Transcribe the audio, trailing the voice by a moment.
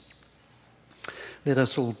Let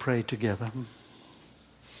us all pray together.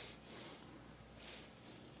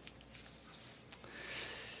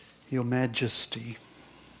 Your Majesty,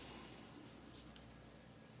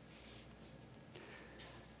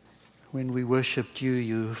 when we worshipped you,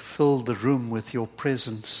 you filled the room with your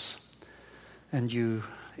presence, and you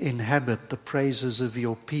inhabit the praises of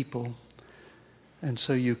your people. And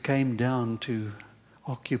so you came down to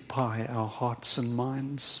occupy our hearts and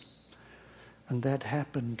minds. And that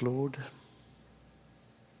happened, Lord.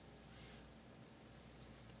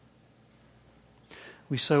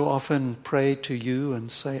 We so often pray to you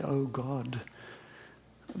and say, oh God,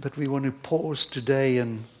 but we want to pause today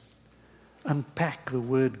and unpack the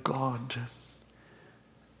word God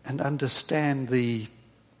and understand the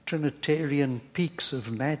Trinitarian peaks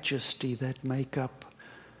of majesty that make up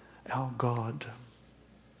our God.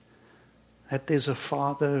 That there's a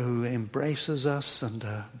Father who embraces us, and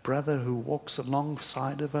a brother who walks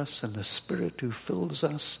alongside of us, and a Spirit who fills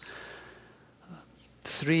us.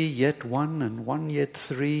 Three yet one, and one yet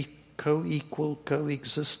three, co-equal,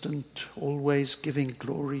 co-existent, always giving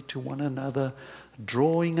glory to one another,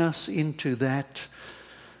 drawing us into that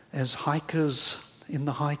as hikers in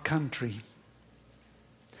the high country.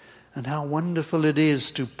 And how wonderful it is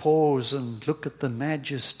to pause and look at the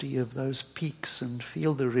majesty of those peaks and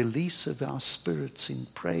feel the release of our spirits in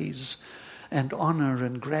praise and honor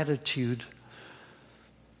and gratitude.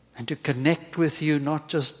 And to connect with you not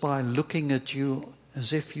just by looking at you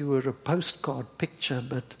as if you were a postcard picture,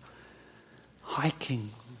 but hiking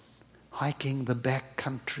the back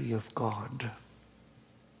country of God.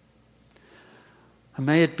 And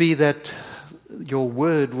may it be that your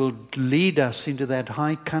word will lead us into that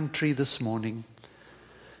high country this morning,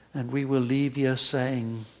 and we will leave here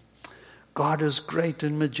saying, God is great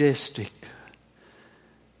and majestic,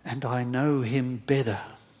 and I know him better,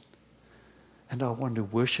 and I want to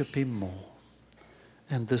worship him more.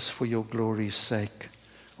 And this for your glory's sake.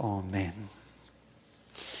 Amen.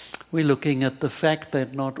 We're looking at the fact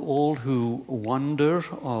that not all who wander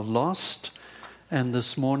are lost. And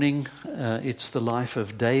this morning it's the life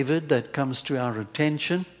of David that comes to our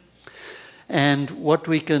attention. And what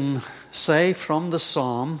we can say from the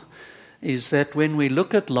psalm is that when we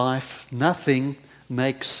look at life, nothing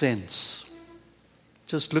makes sense.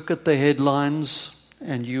 Just look at the headlines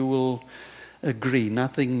and you will agree,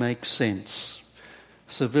 nothing makes sense.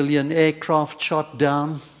 Civilian aircraft shot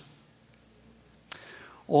down,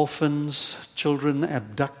 orphans, children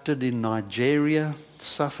abducted in Nigeria,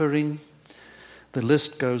 suffering. The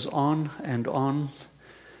list goes on and on.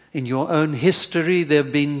 In your own history, there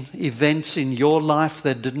have been events in your life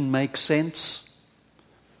that didn't make sense.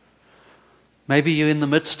 Maybe you're in the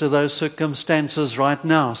midst of those circumstances right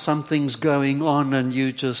now. Something's going on and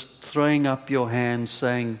you're just throwing up your hands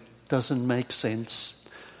saying, doesn't make sense.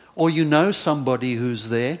 Or you know somebody who's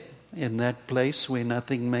there in that place where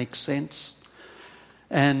nothing makes sense.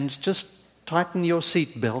 And just tighten your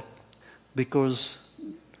seatbelt, because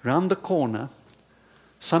round the corner,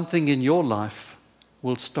 something in your life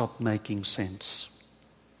will stop making sense.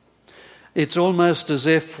 It's almost as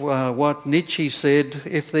if what Nietzsche said,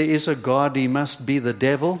 if there is a God, he must be the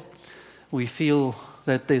devil. We feel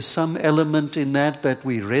that there's some element in that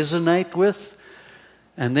we resonate with.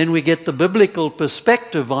 And then we get the biblical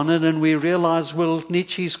perspective on it and we realize, well,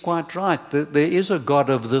 Nietzsche's quite right. That there is a God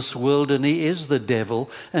of this world and he is the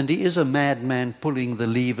devil and he is a madman pulling the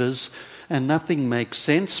levers. And nothing makes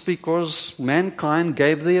sense because mankind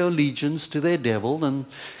gave their allegiance to their devil, and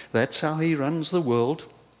that's how he runs the world.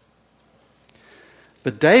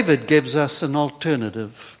 But David gives us an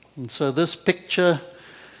alternative. And so this picture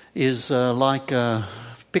is like a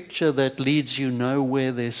picture that leads you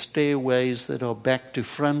nowhere. There's stairways that are back to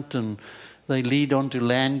front, and they lead onto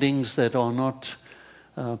landings that are not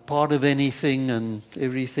part of anything, and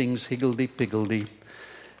everything's higgledy-piggledy.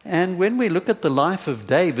 And when we look at the life of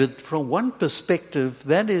David, from one perspective,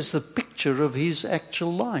 that is the picture of his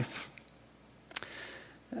actual life.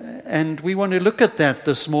 And we want to look at that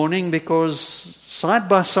this morning because side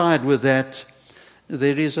by side with that,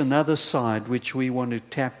 there is another side which we want to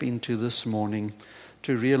tap into this morning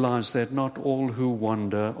to realize that not all who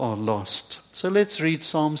wander are lost. So let's read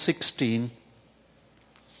Psalm 16.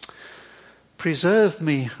 Preserve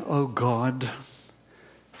me, O God,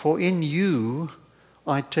 for in you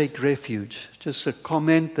I take refuge. Just a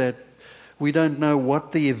comment that we don't know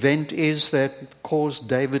what the event is that caused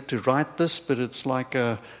David to write this, but it's like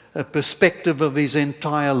a perspective of his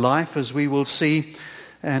entire life, as we will see.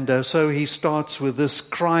 And so he starts with this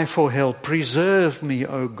cry for help. Preserve me,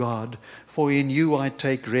 O God, for in you I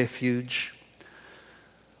take refuge.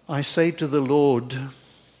 I say to the Lord,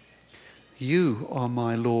 you are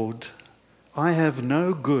my Lord. I have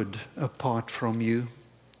no good apart from you.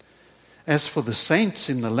 As for the saints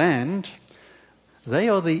in the land, they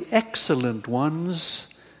are the excellent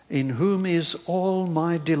ones in whom is all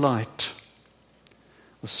my delight.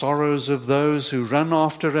 The sorrows of those who run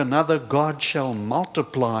after another god shall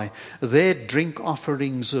multiply. Their drink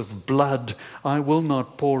offerings of blood I will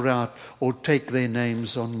not pour out or take their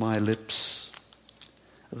names on my lips.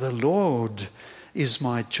 The Lord is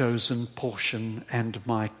my chosen portion and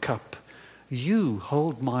my cup. You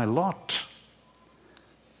hold my lot.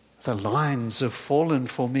 The lines have fallen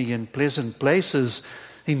for me in pleasant places.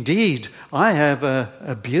 Indeed, I have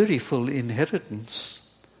a beautiful inheritance.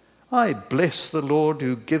 I bless the Lord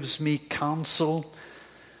who gives me counsel.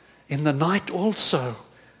 In the night also,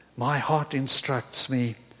 my heart instructs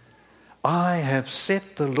me. I have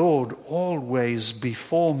set the Lord always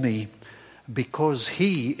before me. Because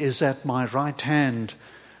he is at my right hand,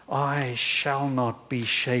 I shall not be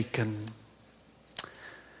shaken.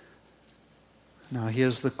 Now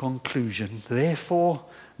here's the conclusion. Therefore,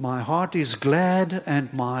 my heart is glad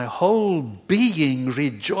and my whole being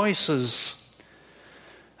rejoices.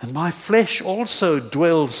 And my flesh also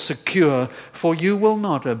dwells secure, for you will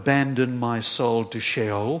not abandon my soul to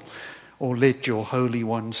Sheol, or let your Holy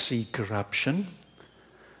One see corruption.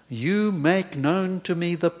 You make known to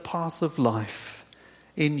me the path of life.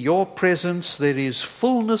 In your presence there is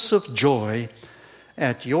fullness of joy.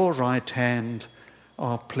 At your right hand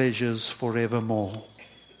are pleasures forevermore.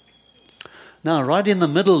 Now, right in the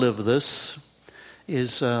middle of this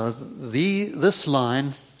is this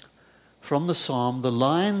line from the psalm, the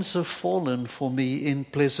lines have fallen for me in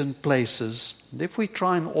pleasant places. And if we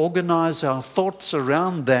try and organize our thoughts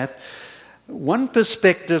around that, one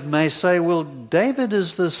perspective may say, well, David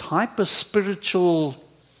is this hyper-spiritual,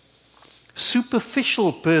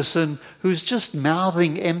 superficial person who's just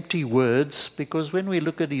mouthing empty words, because when we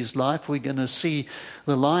look at his life, we're going to see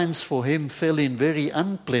the lines for him fell in very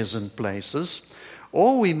unpleasant places.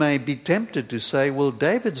 Or we may be tempted to say, well,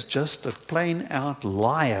 David's just a plain-out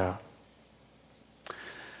liar.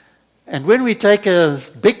 And when we take a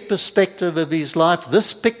big perspective of his life,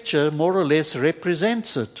 this picture more or less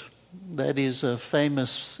represents it. That is a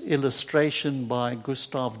famous illustration by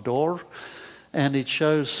Gustav Dorr, and it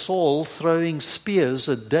shows Saul throwing spears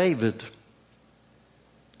at David.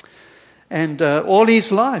 And all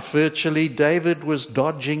his life, virtually, David was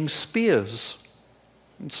dodging spears.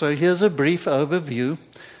 And so here's a brief overview.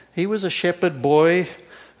 He was a shepherd boy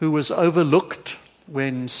who was overlooked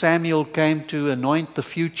when Samuel came to anoint the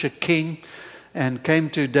future king and came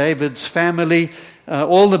to David's family.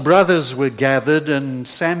 All the brothers were gathered, and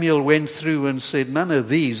Samuel went through and said, none of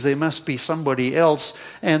these, there must be somebody else.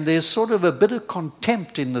 And there's sort of a bit of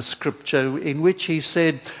contempt in the scripture in which he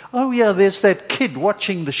said, oh yeah, there's that kid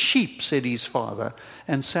watching the sheep, said his father.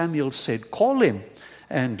 And Samuel said, call him.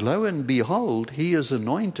 And lo and behold, he is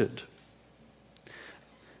anointed.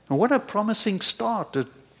 And what a promising start at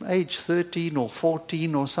age 13 or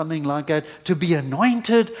 14 or something like that, to be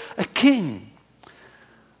anointed a king.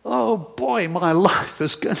 Oh boy, my life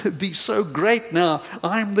is going to be so great now.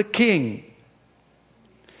 I'm the king.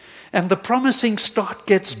 And the promising start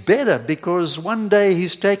gets better, because one day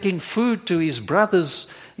he's taking food to his brothers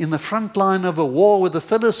in the front line of a war with the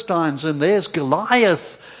Philistines, and there's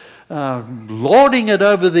Goliath lording it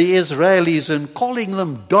over the Israelis and calling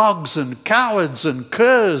them dogs and cowards and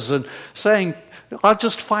curs and saying, I'll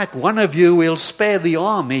just fight one of you, we'll spare the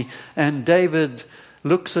army. And David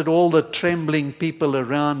looks at all the trembling people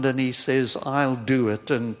around and he says, I'll do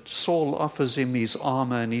it. And Saul offers him his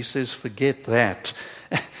armor and he says, forget that.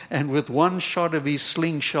 And with one shot of his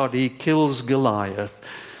slingshot, he kills Goliath.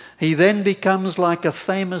 He then becomes like a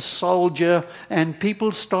famous soldier, and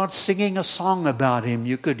people start singing a song about him.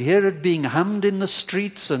 You could hear it being hummed in the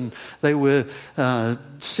streets, and they were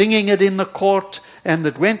singing it in the court, and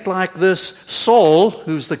it went like this: Saul,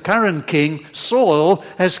 who's the current king, Saul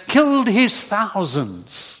has killed his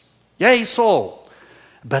thousands. Yea, Saul.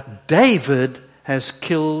 But David has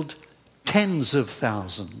killed tens of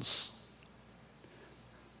thousands.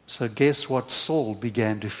 So guess what Saul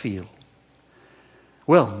began to feel?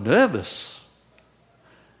 Well, nervous.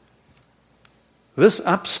 This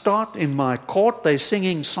upstart in my court, they're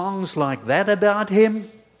singing songs like that about him.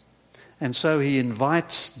 And so he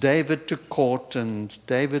invites David to court, and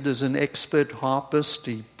David is an expert harpist.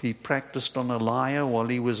 He practiced on a lyre while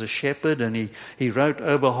he was a shepherd, and he wrote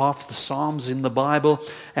over half the Psalms in the Bible.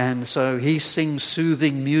 And so he sings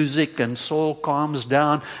soothing music, and Saul calms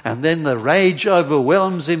down, and then the rage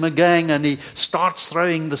overwhelms him again, and he starts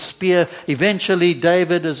throwing the spear. Eventually,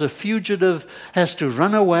 David, as a fugitive, has to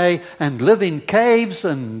run away and live in caves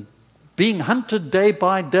and being hunted day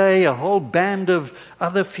by day. A whole band of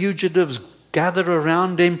other fugitives gather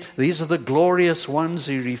around him. These are the glorious ones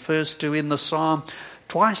he refers to in the psalm.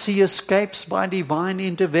 Twice he escapes by divine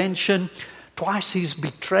intervention. Twice he's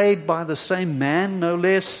betrayed by the same man, no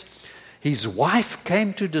less. His wife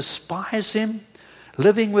came to despise him.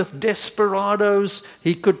 Living with desperados,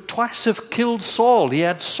 he could twice have killed Saul. He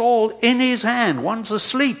had Saul in his hand, once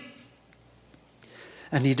asleep.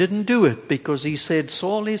 And he didn't do it because he said,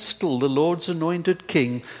 Saul is still the Lord's anointed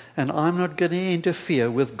king, and I'm not going to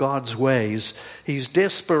interfere with God's ways. His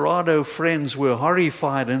desperado friends were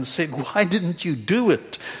horrified and said, why didn't you do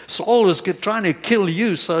it? Saul is trying to kill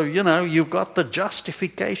you, so, you've got the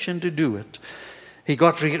justification to do it. He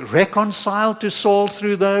got reconciled to Saul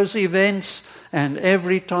through those events, and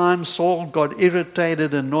every time Saul got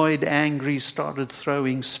irritated, annoyed, angry, started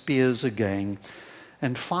throwing spears again.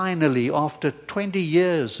 And finally, after 20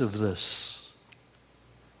 years of this,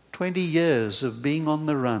 20 years of being on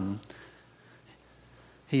the run,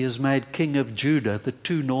 he is made king of Judah, the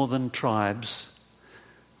 2 northern tribes.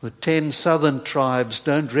 The 10 southern tribes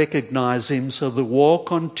don't recognize him, so the war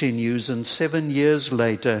continues, and 7 years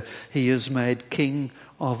later, he is made king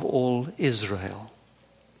of all Israel.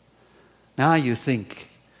 Now you think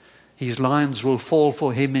his lions will fall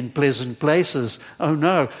for him in pleasant places. Oh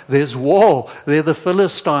no, there's war. They're the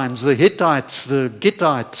Philistines, the Hittites, the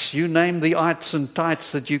Gittites, you name the ites and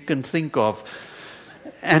tites that you can think of.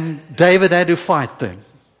 And David had to fight them.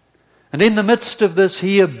 And in the midst of this,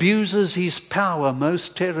 he abuses his power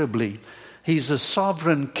most terribly. He's a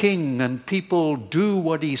sovereign king, and people do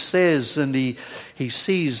what he says, and he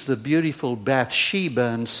sees the beautiful Bathsheba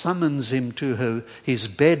and summons him to his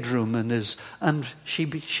bedroom, and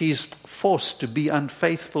she's forced to be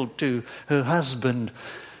unfaithful to her husband.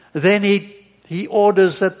 Then he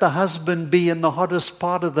orders that the husband be in the hottest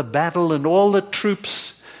part of the battle, and all the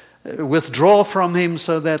troops withdraw from him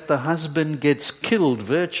so that the husband gets killed,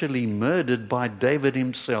 virtually murdered by David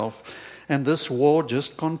himself. And this war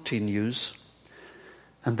just continues.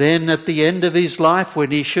 And then at the end of his life, when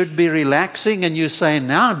he should be relaxing, and you say,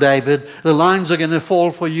 now David, the lions are going to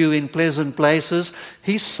fall for you in pleasant places,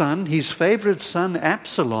 his son, his favorite son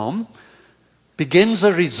Absalom, begins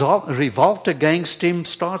a revolt against him,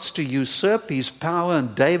 starts to usurp his power,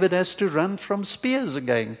 and David has to run from spears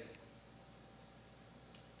again.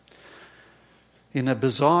 In a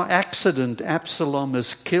bizarre accident, Absalom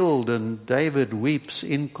is killed, and David weeps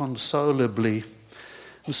inconsolably.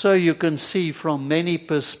 And so you can see from many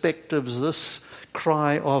perspectives this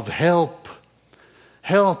cry of help.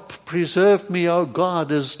 Help, preserve me, O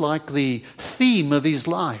God, is like the theme of his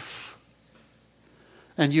life.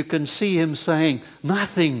 And you can see him saying,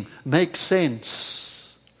 nothing makes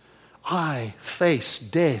sense. I face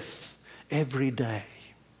death every day.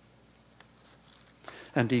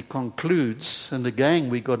 And he concludes, and again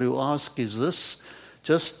we got to ask, is this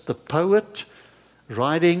just the poet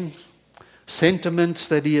writing sentiments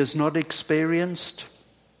that he has not experienced?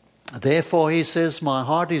 Therefore he says, my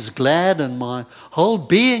heart is glad and my whole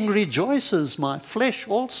being rejoices. My flesh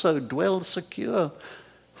also dwells secure.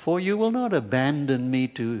 For you will not abandon me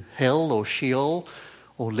to hell or Sheol,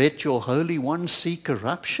 or let your Holy One see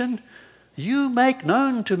corruption. You make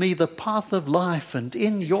known to me the path of life, and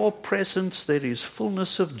in your presence there is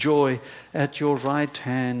fullness of joy. At your right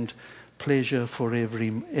hand, pleasure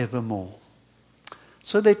evermore.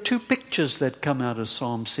 So there are 2 pictures that come out of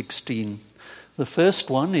Psalm 16. The first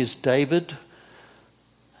one is David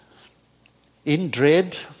in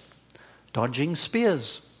dread, dodging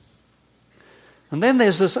spears. And then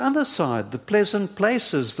there's this other side, the pleasant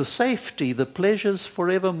places, the safety, the pleasures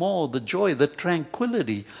forevermore, the joy, the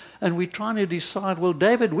tranquility. And we're trying to decide, well,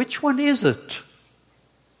 David, which one is it?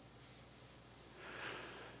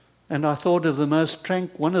 And I thought of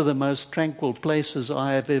one of the most tranquil places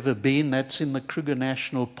I have ever been. That's in the Kruger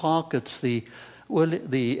National Park. It's the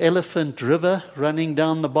Elephant River running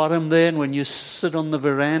down the bottom there. And when you sit on the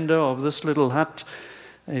veranda of this little hut,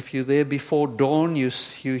 if you're there before dawn, you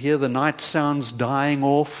hear the night sounds dying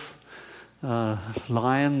off.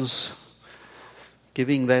 Lions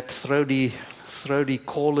giving that throaty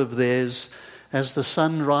call of theirs. As the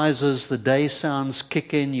sun rises, the day sounds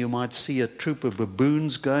kick in. You might see a troop of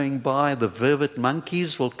baboons going by. The vervet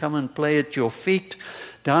monkeys will come and play at your feet.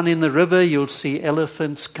 Down in the river, you'll see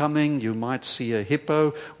elephants coming. You might see a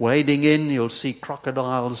hippo wading in. You'll see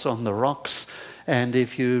crocodiles on the rocks. And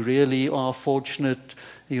if you really are fortunate,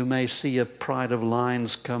 you may see a pride of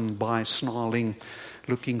lions come by snarling,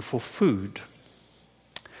 looking for food.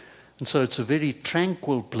 And so it's a very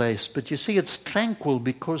tranquil place. But you see, it's tranquil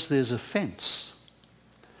because there's a fence.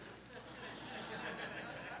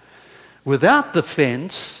 Without the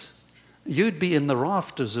fence, you'd be in the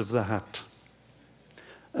rafters of the hut.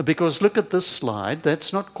 Because look at this slide.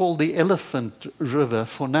 That's not called the Elephant River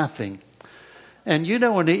for nothing. And you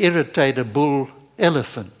don't want to irritate a bull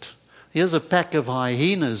elephant. Here's a pack of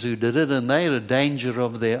hyenas who did it, and they're a danger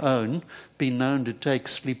of their own. Been known to take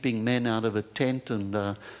sleeping men out of a tent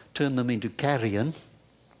and turn them into carrion.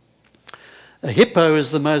 A hippo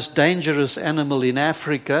is the most dangerous animal in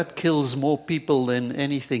Africa. It kills more people than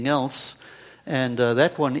anything else. And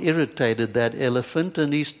that one irritated that elephant,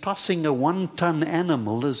 and he's tossing a 1-ton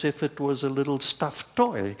animal as if it was a little stuffed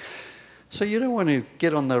toy. So you don't want to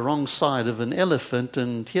get on the wrong side of an elephant,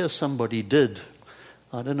 and here somebody did.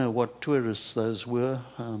 I don't know what tourists those were.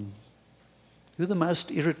 Who are the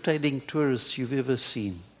most irritating tourists you've ever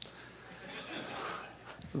seen?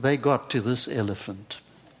 They got to this elephant.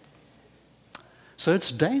 So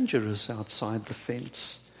it's dangerous outside the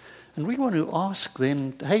fence. And we want to ask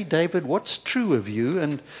then, hey, David, what's true of you?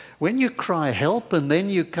 And when you cry help and then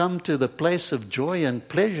you come to the place of joy and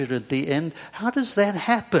pleasure at the end, how does that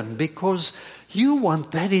happen? Because you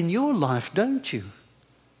want that in your life, don't you?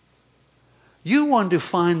 You want to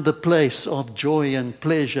find the place of joy and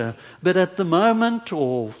pleasure. But at the moment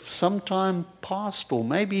or sometime past, or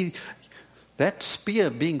maybe that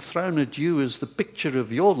spear being thrown at you is the picture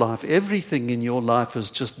of your life. Everything in your life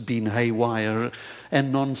has just been haywire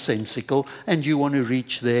and nonsensical, and you want to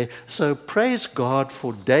reach there. So praise God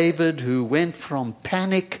for David, who went from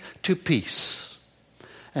panic to peace.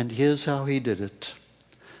 And here's how he did it.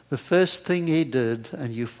 The first thing he did,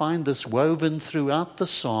 and you find this woven throughout the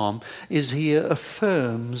psalm, is he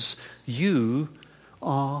affirms, you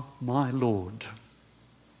are my Lord.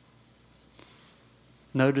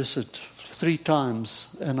 Notice it 3 times,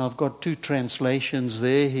 and I've got 2 translations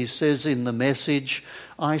there. He says in the Message,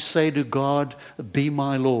 I say to God, be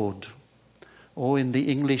my Lord. Or in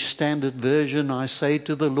the English Standard Version, I say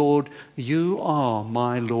to the Lord, you are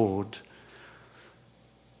my Lord.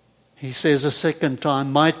 He says a second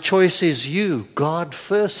time, my choice is you, God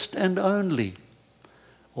first and only.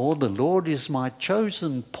 Or the Lord is my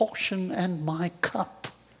chosen portion and my cup.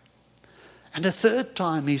 And a third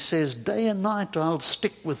time he says, day and night I'll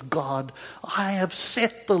stick with God. I have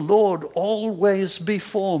set the Lord always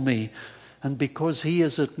before me. And because he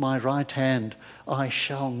is at my right hand, I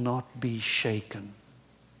shall not be shaken.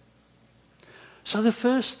 So the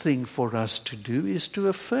first thing for us to do is to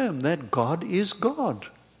affirm that God is God.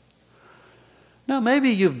 Now maybe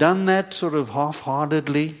you've done that sort of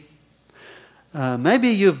half-heartedly. Maybe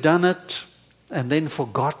you've done it and then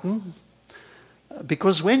forgotten.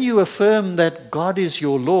 Because when you affirm that God is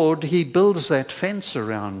your Lord, he builds that fence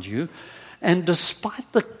around you. And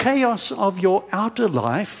despite the chaos of your outer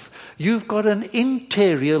life, you've got an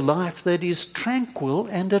interior life that is tranquil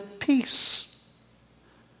and at peace.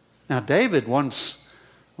 Now David once,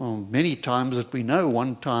 many times that we know,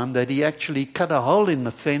 one time that he actually cut a hole in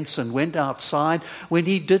the fence and went outside when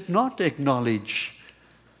he did not acknowledge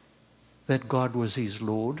that God was his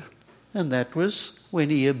Lord. And that was when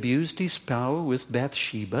he abused his power with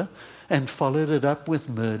Bathsheba and followed it up with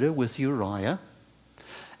murder with Uriah.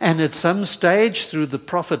 And at some stage through the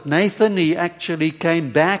prophet Nathan, he actually came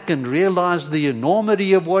back and realized the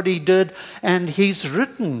enormity of what he did. And he's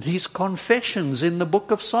written his confessions in the book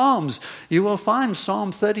of Psalms. You will find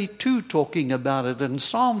Psalm 32 talking about it, and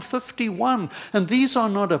Psalm 51. And these are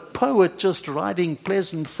not a poet just writing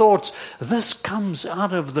pleasant thoughts. This comes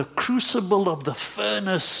out of the crucible of the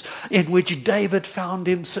furnace in which David found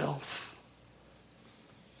himself.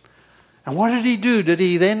 And what did he do? Did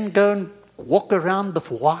he then go and walk around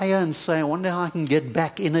the wire and say, I wonder how I can get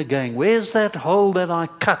back in again? Where's that hole that I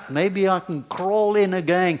cut? Maybe I can crawl in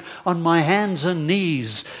again on my hands and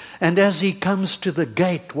knees. And as he comes to the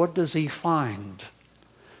gate, what does he find?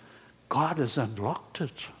 God has unlocked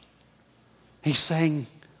it. He's saying,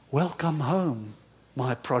 welcome home,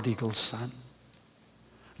 my prodigal son.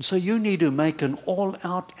 So you need to make an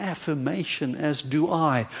all-out affirmation, as do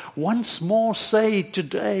I. Once more say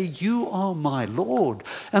today, you are my Lord.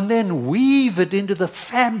 And then weave it into the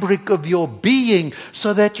fabric of your being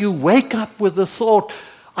so that you wake up with the thought,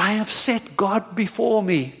 I have set God before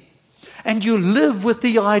me. And you live with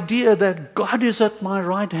the idea that God is at my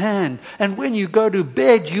right hand. And when you go to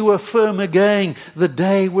bed, you affirm again, the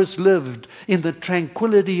day was lived in the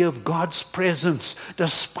tranquility of God's presence,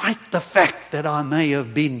 despite the fact that I may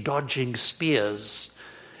have been dodging spears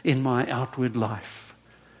in my outward life.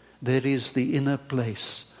 There is the inner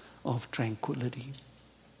place of tranquility.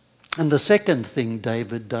 And the second thing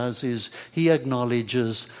David does is he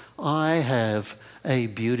acknowledges, I have a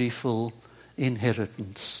beautiful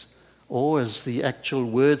inheritance. Or as the actual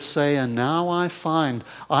words say, and now I find,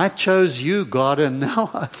 I chose you, God, and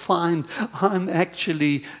now I find I'm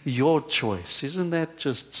actually your choice. Isn't that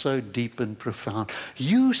just so deep and profound?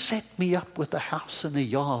 You set me up with a house and a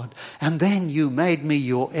yard, and then you made me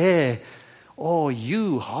your heir. Or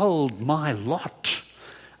you hold my lot.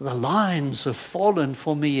 The lines have fallen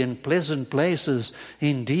for me in pleasant places.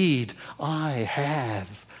 Indeed, I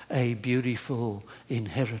have a beautiful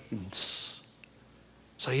inheritance.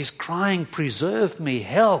 So he's crying, preserve me,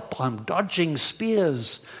 help, I'm dodging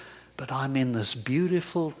spears, but I'm in this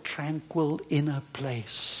beautiful, tranquil inner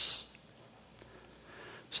place.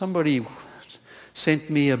 Somebody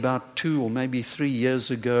sent me about 2 or maybe 3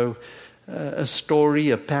 years ago a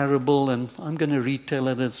story, a parable, and I'm going to retell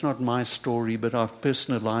it. It's not my story, but I've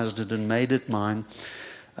personalized it and made it mine.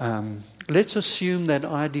 Let's assume that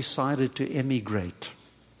I decided to emigrate.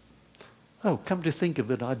 Oh, come to think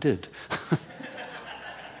of it, I did.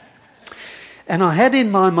 And I had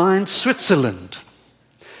in my mind Switzerland.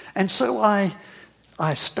 And so I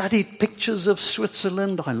studied pictures of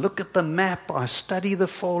Switzerland. I look at the map. I study the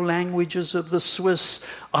 4 languages of the Swiss.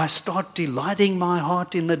 I start delighting my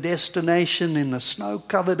heart in the destination, in the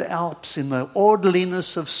snow-covered Alps, in the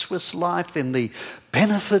orderliness of Swiss life, in the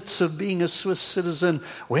benefits of being a Swiss citizen.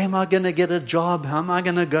 Where am I going to get a job? How am I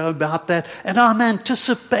going to go about that? And I'm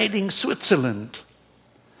anticipating Switzerland.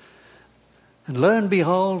 And lo and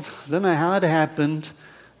behold, I don't know how it happened,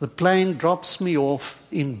 the plane drops me off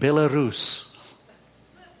in Belarus.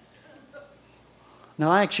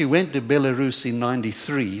 Now, I actually went to Belarus in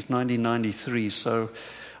 1993, so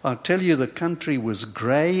I'll tell you the country was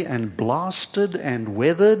grey and blasted and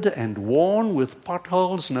weathered and worn with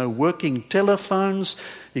potholes, no working telephones.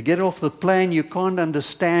 You get off the plane, you can't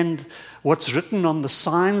understand what's written on the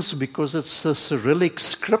signs because it's the Cyrillic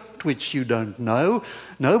script which you don't know.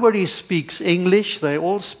 Nobody speaks English. They're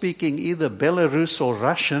all speaking either Belarus or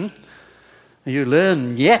Russian. You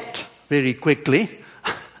learn yet very quickly,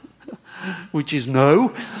 which is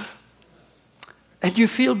no. And you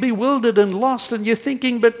feel bewildered and lost, and you're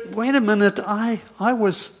thinking, but wait a minute, I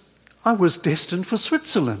was destined for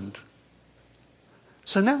Switzerland.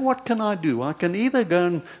 So now what can I do? I can either go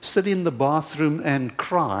and sit in the bathroom and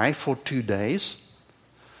cry for 2 days,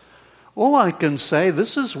 or I can say,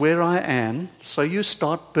 this is where I am. So you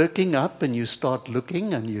start perking up and you start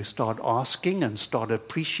looking and you start asking and start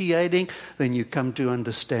appreciating. Then you come to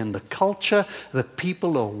understand the culture. The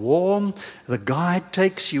people are warm. The guide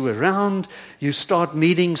takes you around. You start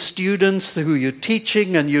meeting students who you're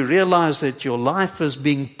teaching and you realize that your life is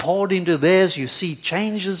being poured into theirs. You see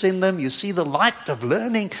changes in them. You see the light of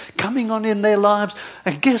learning coming on in their lives.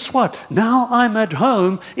 And guess what? Now I'm at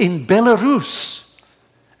home in Belarus.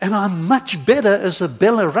 And I'm much better as a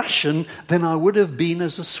Belarusian than I would have been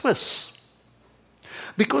as a Swiss.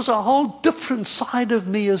 Because a whole different side of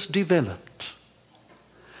me has developed.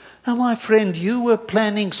 Now, my friend, you were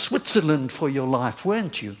planning Switzerland for your life,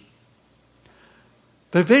 weren't you?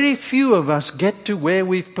 But very few of us get to where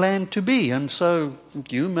we've planned to be. And so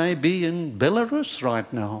you may be in Belarus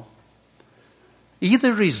right now.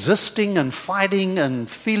 Either resisting and fighting and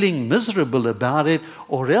feeling miserable about it,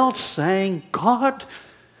 or else saying, God,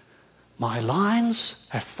 my lines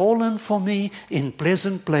have fallen for me in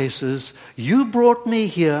pleasant places. You brought me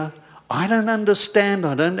here. I don't understand.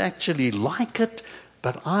 I don't actually like it.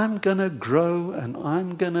 But I'm going to grow and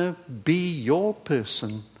I'm going to be your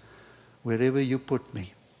person wherever you put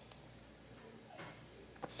me.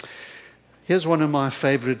 Here's one of my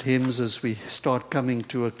favorite hymns as we start coming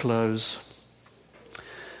to a close.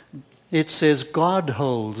 It says, God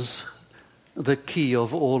holds the key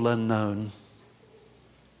of all unknown.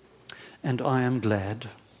 And I am glad.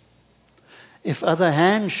 If other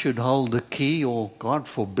hands should hold the key, or God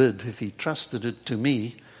forbid, if he trusted it to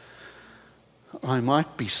me, I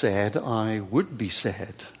might be sad, I would be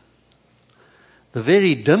sad. The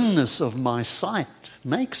very dimness of my sight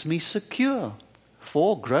makes me secure.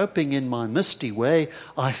 For groping in my misty way,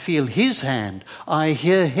 I feel his hand. I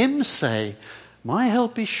hear him say, my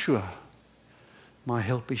help is sure. My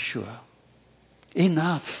help is sure.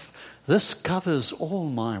 Enough. This covers all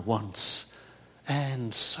my wants,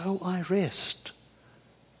 and so I rest.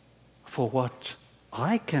 For what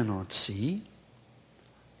I cannot see,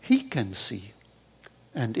 he can see,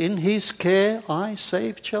 and in his care I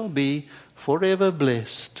saved shall be, forever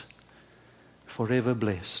blessed, forever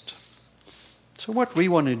blessed. So what we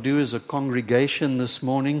want to do as a congregation this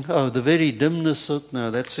morning, the very dimness of, no,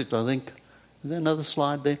 that's it, I think. Is there another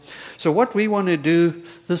slide there? So what we want to do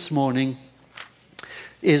this morning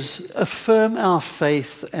is affirm our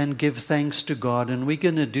faith and give thanks to God. And we're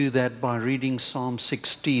going to do that by reading Psalm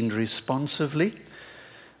 16 responsively.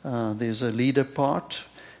 There's a leader part,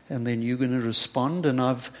 and then you're going to respond. And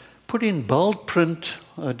I've put in bold print,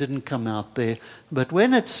 it didn't come out there, but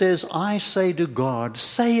when it says, I say to God,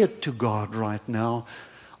 say it to God right now.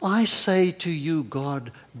 I say to you,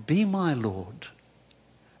 God, be my Lord.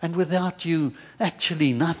 And without you,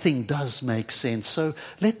 actually nothing does make sense. So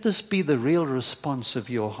let this be the real response of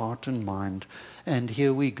your heart and mind. And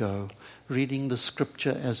here we go, reading the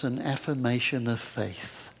scripture as an affirmation of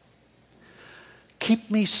faith. Keep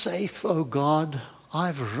me safe, O God.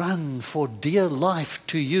 I've run for dear life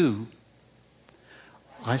to you.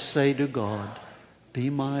 I say to God, be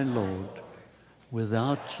my Lord.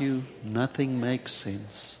 Without you, nothing makes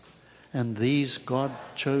sense. And these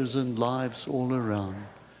God-chosen lives all around,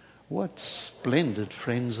 what splendid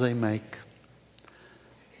friends they make.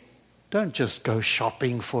 Don't just go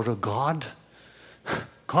shopping for a God.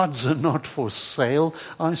 Gods are not for sale.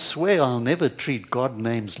 I swear I'll never treat God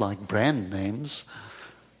names like brand names.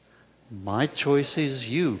 My choice is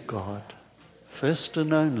you, God, first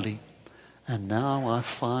and only. And now I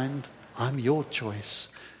find I'm your choice.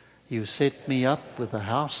 You set me up with a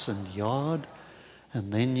house and yard,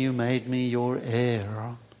 and then you made me your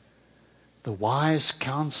heir. The wise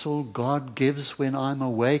counsel God gives when I'm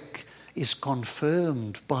awake is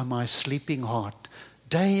confirmed by my sleeping heart.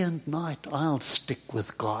 Day and night I'll stick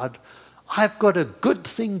with God. I've got a good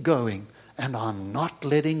thing going, and I'm not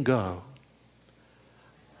letting go.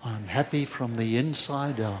 I'm happy from the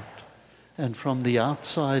inside out, and from the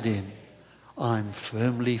outside in, I'm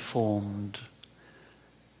firmly formed.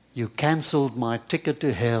 You cancelled my ticket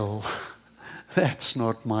to hell. That's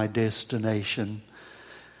not my destination.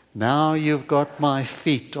 Now you've got my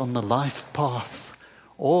feet on the life path,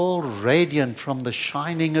 all radiant from the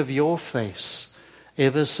shining of your face.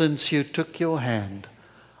 Ever since you took your hand,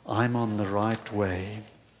 I'm on the right way.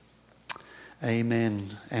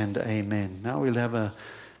 Amen and amen. Now we'll have a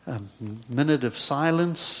minute of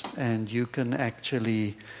silence, and you can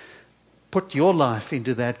actually put your life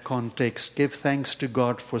into that context. Give thanks to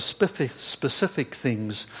God for specific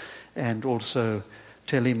things, and also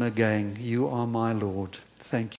tell him again, you are my Lord. Thank you.